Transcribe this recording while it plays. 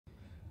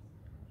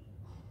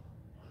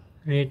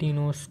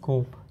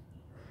Retinoscope.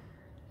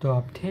 The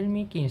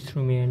ophthalmic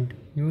instrument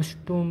used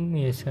to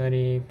measure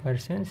a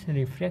person's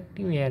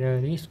refractive error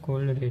is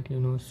called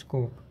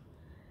retinoscope.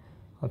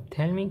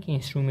 Ophthalmic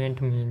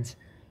instrument means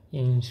an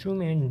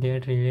instrument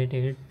that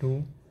related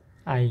to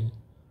eye.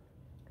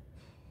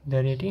 The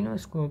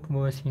retinoscope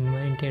was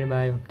invented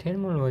by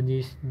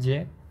ophthalmologist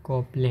Jack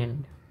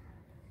Copeland.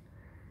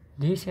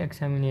 This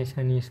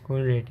examination is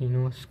called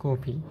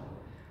retinoscopy,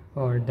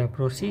 or the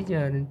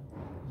procedure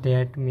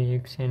that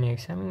makes an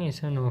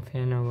examination of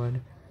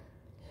an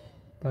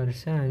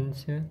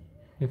person's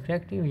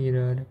refractive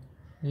error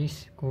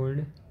is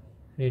called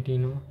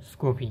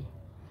retinoscopy.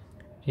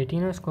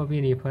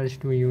 Retinoscopy refers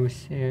to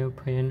use of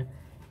an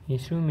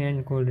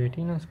instrument called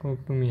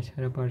retinoscope to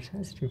measure a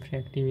person's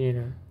refractive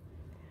error.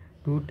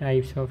 Two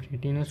types of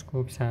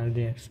retinoscopes are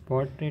there: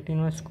 spot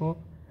retinoscope,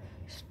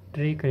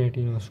 streak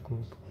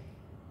retinoscope.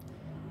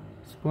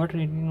 Spot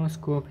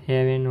retinoscope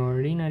have an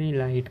ordinary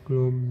light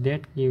globe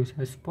that gives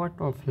a spot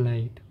of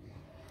light.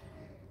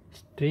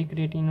 Streak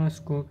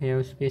retinoscope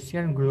have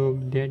special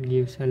globe that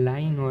gives a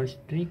line or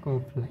streak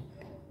of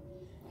light.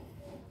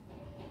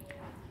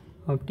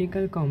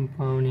 Optical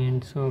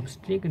components of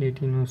streak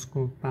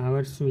retinoscope: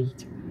 power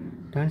switch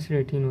turns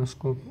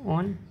retinoscope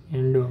on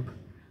and off,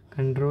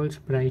 controls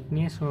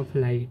brightness of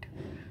light.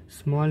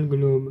 Small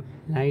globe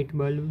light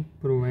bulb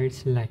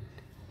provides light.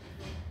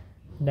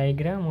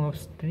 Diagram of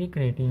streak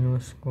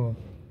retinoscope.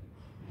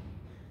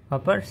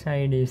 Upper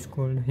side is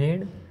called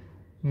head,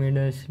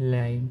 middle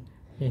side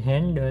a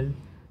handle,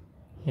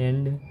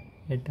 and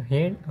at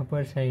head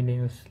upper side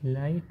a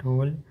slight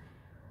hole,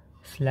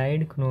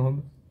 slide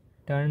knob,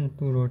 turn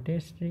to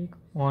rotate streak,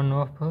 on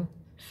off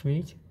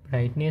switch,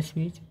 brightness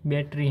switch,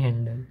 battery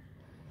handle.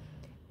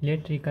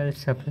 Electrical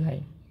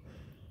supply.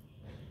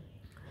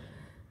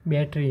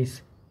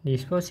 Batteries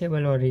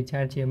disposable or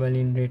rechargeable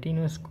in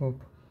retinoscope.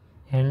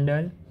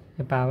 Handle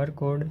a power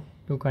cord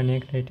to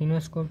connect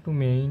retinoscope to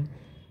main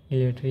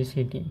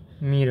electricity.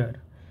 Mirror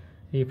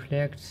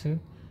reflects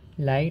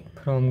light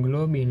from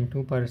globe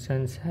into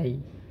person's eye.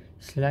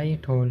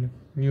 Slight hole,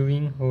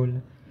 viewing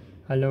hole,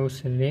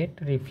 allows red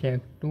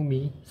reflect to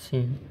be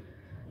seen.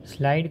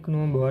 Slide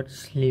knob or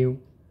sleeve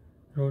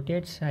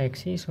rotates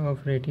axis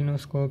of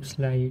retinoscope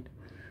slide,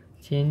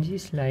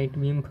 changes light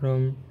beam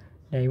from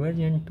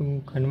divergent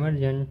to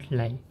convergent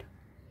light.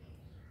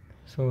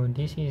 So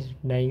this is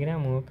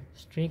diagram of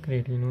streak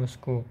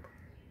retinoscope.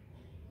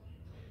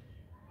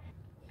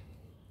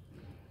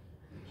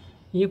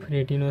 If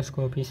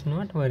retinoscope is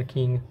not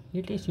working,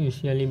 it is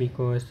usually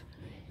because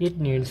it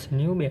needs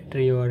new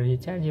battery or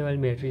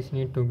rechargeable batteries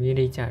need to be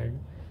recharged.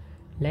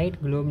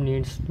 Light globe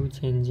needs to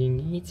changing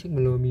each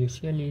globe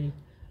usually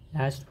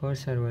lasts for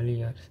several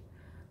years.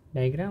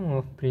 Diagram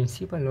of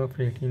principle of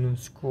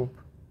retinoscope.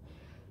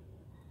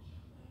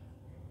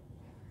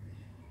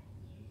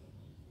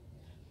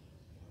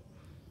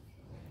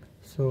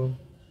 So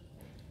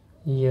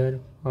here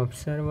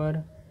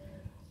observer,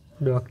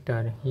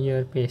 doctor,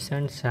 here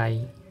patient's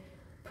eye.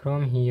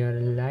 From here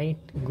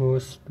light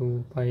goes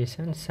to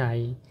patient's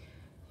eye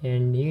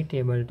and it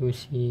able to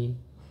see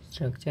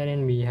structure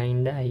and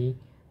behind the eye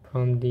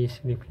from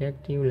this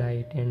reflective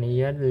light, and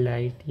here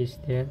light is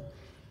there.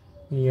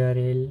 Here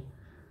a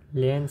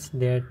lens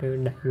that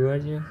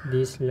diverges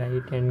this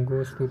light and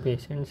goes to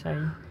patient's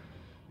eye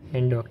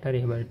and doctor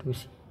able to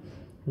see.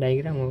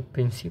 Diagram of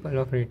principle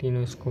of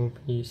retinoscope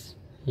is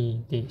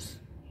this.